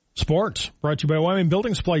Sports, brought to you by Wyoming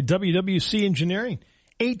Building Supply, WWC Engineering.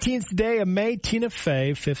 18th day of May, Tina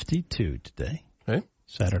Fey, 52 today. Okay.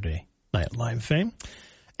 Saturday Night Live fame.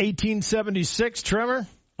 1876, Trevor,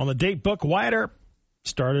 on the date book, Wyatt Earp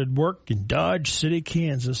started work in Dodge City,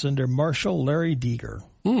 Kansas under Marshal Larry Deeger.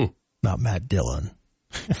 Not Matt Dillon.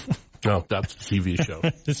 No, that's a TV show.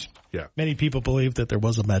 Yeah. Many people believe that there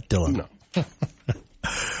was a Matt Dillon.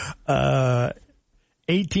 No.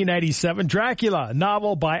 1897, Dracula, a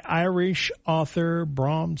novel by Irish author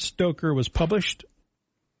Bram Stoker, was published.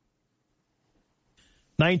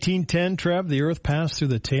 1910, Trev, the Earth passed through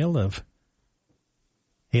the tail of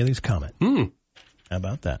Halley's Comet. How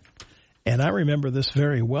about that? And I remember this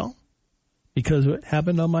very well because it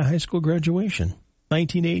happened on my high school graduation.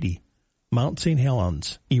 1980, Mount St.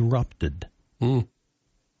 Helens erupted. Remember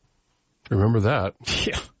that?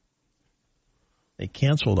 Yeah. They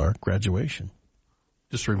canceled our graduation.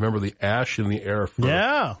 Just remember the ash in the air for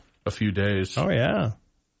a few days. Oh, yeah.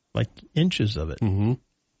 Like inches of it. Mm-hmm.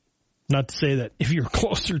 Not to say that if you're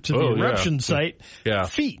closer to the eruption site,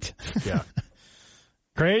 feet. Yeah.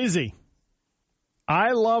 Crazy.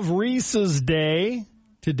 I love Reese's Day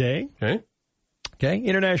today. Okay.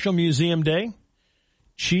 International Museum Day.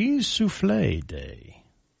 Cheese Souffle Day.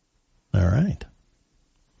 All right.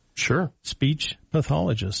 Sure. Speech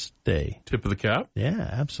Pathologist Day. Tip of the cap? Yeah,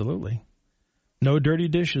 absolutely. No Dirty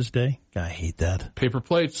Dishes Day. I hate that. Paper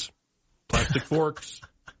plates, plastic forks.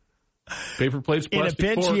 Paper plates, plastic in a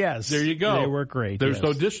pinch, forks. yes. There you go. They work great. There's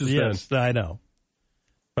no dishes then. Yes, I know.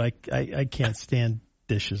 But I can't stand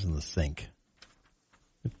dishes in the sink.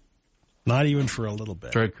 Not even for a little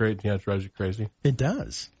bit. It drives you crazy. It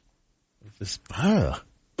does. It's just, All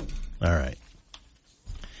right.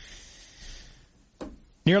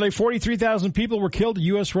 Nearly 43,000 people were killed at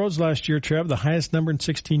U.S. roads last year, Trev, the highest number in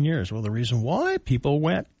 16 years. Well, the reason why people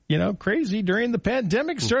went, crazy during the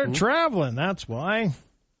pandemic, started traveling. That's why.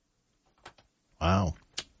 Wow.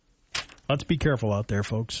 Let's be careful out there,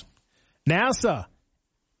 folks. NASA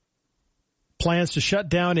plans to shut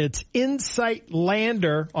down its InSight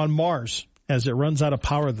lander on Mars as it runs out of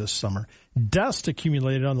power this summer. Dust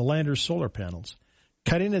accumulated on the lander's solar panels,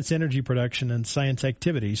 cutting its energy production and science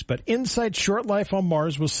activities. But InSight's short life on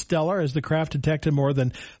Mars was stellar as the craft detected more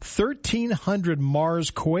than 1,300 Mars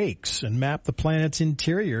quakes and mapped the planet's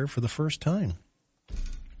interior for the first time.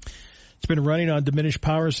 It's been running on diminished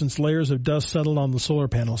power since layers of dust settled on the solar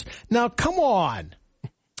panels. Now, come on.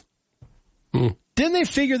 Didn't they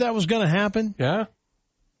figure that was going to happen? Yeah.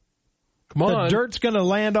 Come on. The dirt's going to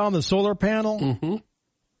land on the solar panel? Mm-hmm.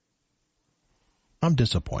 I'm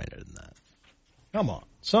disappointed in that. Come on.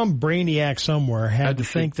 Some brainiac somewhere had to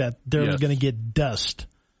think that they're going to get dust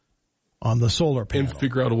on the solar panel. And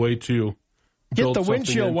figure out a way to get the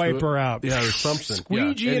windshield wiper out. Yeah, or something.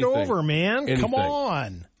 Squeegee it over, man. Anything. Come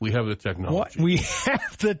on. We have the technology. We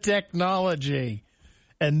have the technology.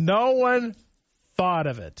 And no one thought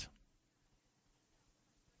of it.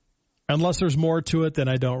 Unless there's more to it than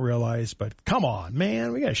I don't realize. But come on,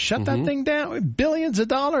 man. We got to shut that thing down. Billions of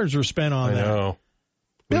dollars were spent on that. I know.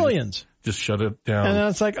 Billions. Just shut it down. And then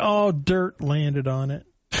it's like, dirt landed on it.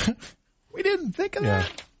 We didn't think of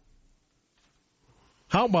that.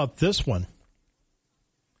 How about this one?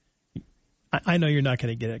 I know you're not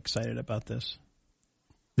going to get excited about this.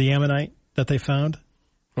 The ammonite that they found.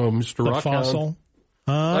 Oh, Mr. Rockhound. The fossil.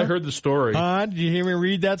 I heard the story. Did you hear me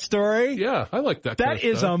read that story? Yeah, I like that. That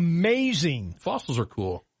is amazing. Fossils are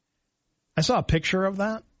cool. I saw a picture of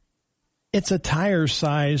that. It's a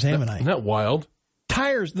tire-size ammonite. Isn't that wild?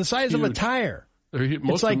 Tires, the size of a tire.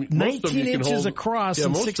 It's like 19 inches across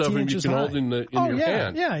and 16 inches high. Most of them you can hold in your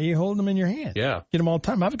hand. Yeah, you hold them in your hand. Yeah. Get them all the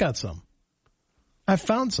time. I've got some. I've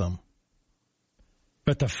found some.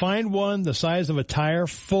 But to find one the size of a tire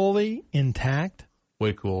fully intact.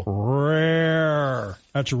 Way cool. Rare.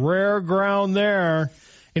 That's rare ground there.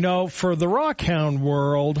 For the Rockhound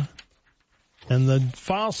world and the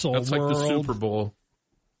fossil world. That's like the Super Bowl.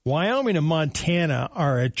 Wyoming and Montana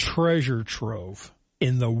are a treasure trove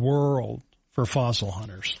in the world for fossil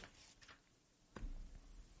hunters.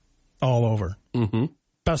 All over. Mm-hmm.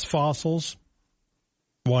 Best fossils,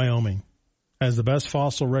 Wyoming. As the best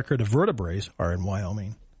fossil record of vertebrates are in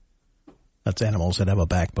Wyoming. That's animals that have a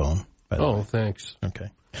backbone. Oh, thanks. Okay.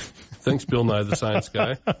 Thanks, Bill Nye, the science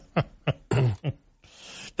guy.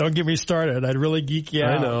 Don't get me started. I'd really geek you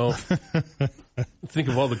out. I know. Think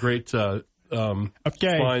of all the great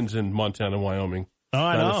finds in Montana and Wyoming. Oh,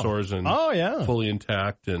 I Dinosaurs know. And fully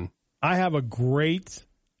intact. And I have a great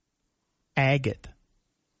agate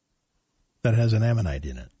that has an ammonite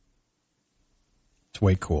in it. It's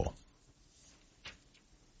way cool.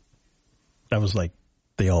 That was like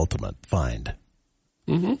the ultimate find.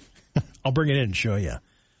 Mm-hmm. I'll bring it in and show you.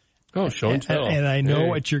 Oh, show and tell. And I know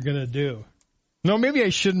what you're going to do. No, maybe I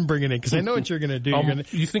shouldn't bring it in because I know what you're going to do.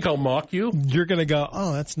 You think I'll mock you? You're going to go,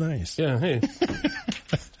 oh, that's nice. Yeah, hey.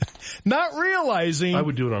 Not realizing. I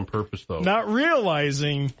would do it on purpose, though. Not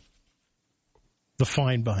realizing the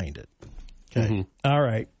fine behind it. Okay. Mm-hmm. All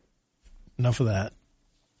right. Enough of that.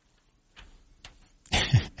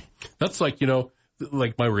 That's like,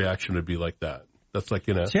 like my reaction would be like that. That's like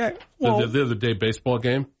the other day baseball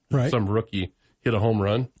game. Right. Some rookie hit a home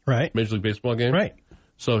run. Right. Major League Baseball game. Right.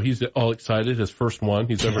 So he's all excited, his first one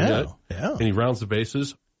he's ever hit. Yeah. And he rounds the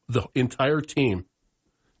bases. The entire team,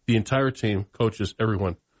 coaches,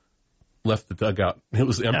 everyone, left the dugout. It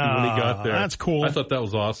was empty when he got there. That's cool. I thought that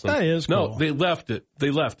was awesome. That is cool. No, they left it.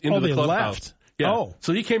 They left into the clubhouse. Left? Yeah. Oh.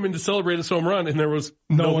 So he came in to celebrate his home run, and there was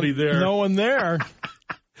nobody there. No one there.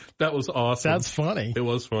 That was awesome. That's funny. It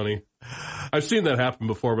was funny. I've seen that happen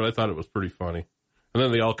before, but I thought it was pretty funny. And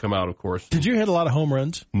then they all come out, of course. Did you hit a lot of home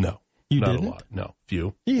runs? No. You not didn't? a lot. No.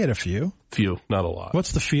 Few. You hit a few. Few. Not a lot.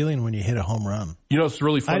 What's the feeling when you hit a home run? It's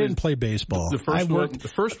really funny. I didn't play baseball. The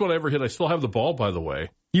first one I ever hit, I still have the ball, by the way.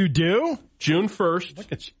 You do? June 1st.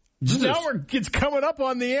 Look at you. Now it's coming up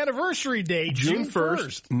on the anniversary date. June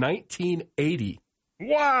 1st, 1980.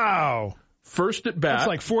 Wow. First at bat. That's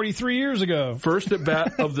like 43 years ago. First at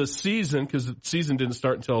bat of the season, because the season didn't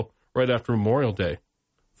start until right after Memorial Day.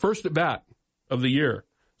 First at bat of the year.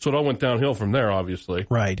 So it all went downhill from there, obviously.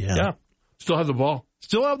 Right, yeah. Yeah. Still have the ball.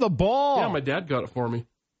 Still have the ball. Yeah, my dad got it for me.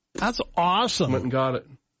 That's awesome. Went and got it.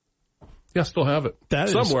 Yeah, still have it. That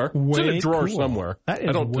somewhere. Is way it's in a drawer cool. somewhere. I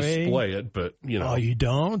don't display it, but, Oh, you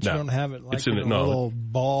don't? No. You don't have it like it's in a little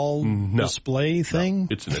ball display thing? No,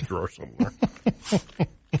 it's in a drawer somewhere.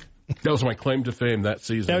 That was my claim to fame that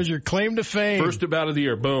season. That was your claim to fame. First at bat of the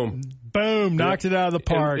year. Boom. Boom. Knocked it out of the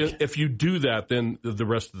park. And if you do that, then the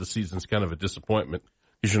rest of the season's kind of a disappointment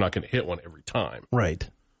because you're not going to hit one every time. Right.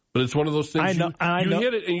 But it's one of those things. You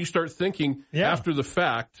hit it and you start thinking after the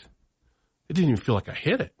fact, it didn't even feel like I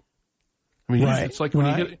hit it. I mean, it's like when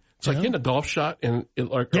you hit it. It's like hitting a golf shot and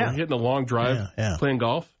or hitting a long drive playing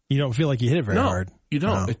golf. You don't feel like you hit it very hard. You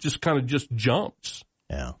don't. No. It just kind of just jumps.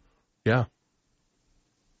 Yeah. Yeah.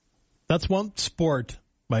 That's one sport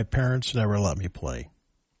my parents never let me play.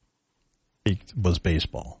 It was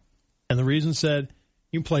baseball. And the reason said,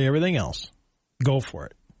 you can play everything else. Go for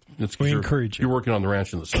it. We encourage you. You're working on the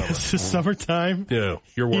ranch in the summer. It's the summertime. Yeah,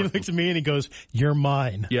 you're working. He looks at me and he goes, you're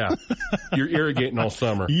mine. Yeah. You're irrigating all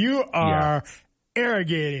summer. You are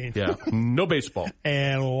irrigating. Yeah. No baseball.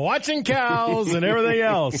 And watching cows and everything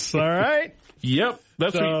else. All right? Yep.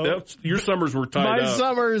 That's your summers were tied up. My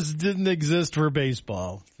summers didn't exist for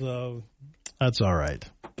baseball. So that's all right.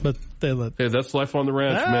 But hey, that's life on the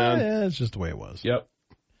ranch, man. Yeah, it's just the way it was. Yep.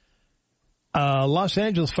 Los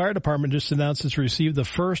Angeles Fire Department just announced it's received the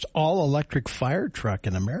first all-electric fire truck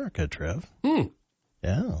in America, Trev.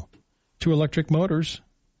 Yeah. 2 electric motors.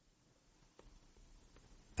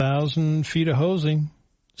 1,000 feet of hosing.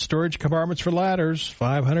 Storage compartments for ladders.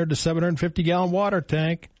 500 to 750-gallon water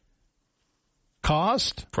tank.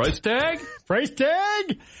 Cost? Price tag? Price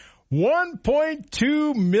tag?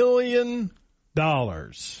 $1.2 million.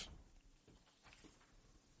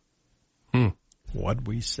 What'd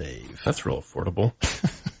we save? That's real affordable.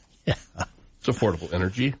 Yeah. It's affordable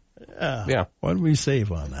energy. Yeah. What'd we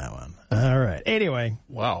save on that one? All right. Anyway.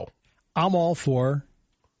 Wow. I'm all for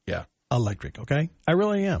electric, okay? I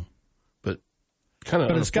really am. But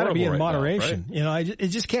it's got to be in Now, moderation. right? You know, it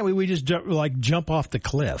just can't. We just jump off the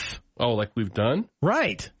cliff. Oh, like we've done?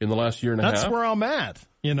 Right. In the last year and a half? That's where I'm at.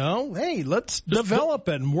 You know, hey, let's develop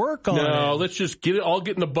it and work on it. No, let's just get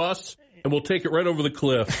in a bus and we'll take it right over the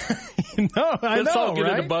cliff. Let's all get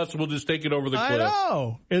in a bus and we'll just take it over the cliff. I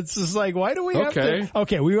know. It's just like, why do we have to?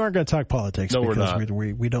 Okay, we aren't going to talk politics because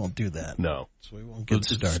we don't do that. No. So we won't get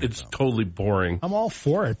started. It's totally boring. I'm all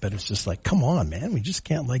for it, but it's just like, come on, man. We just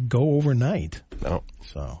can't go overnight. No.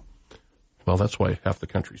 So. Well, that's why half the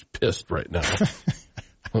country's pissed right now.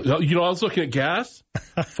 You know, I was looking at gas,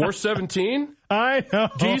 $4.17. I know.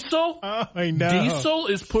 Diesel? Oh, I know. Diesel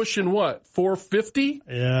is pushing what? $4.50?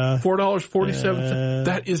 Yeah. $4.47.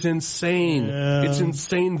 That is insane. Yeah. It's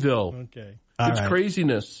insaneville. Okay. It's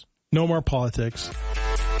craziness. No more politics.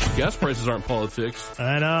 Gas prices aren't politics.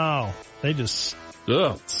 I know. They just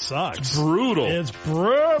sucks. It's brutal. It's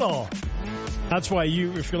brutal. That's why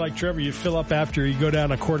if you're like Trevor, you fill up after you go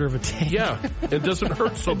down a quarter of a tank. Yeah, it doesn't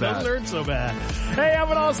hurt so bad. It doesn't hurt so bad. Hey, have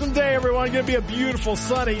an awesome day, everyone. Going to be a beautiful,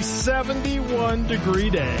 sunny, 71-degree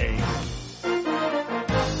day.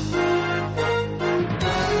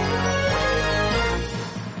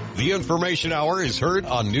 The Information Hour is heard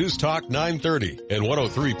on News Talk 930 and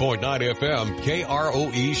 103.9 FM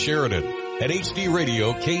KROE Sheridan. At HD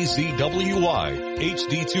Radio KZWY,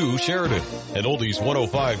 HD2 Sheridan, and Oldies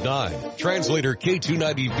 105.9, translator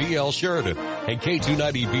K290BL Sheridan, and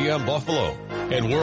K290BM Buffalo, and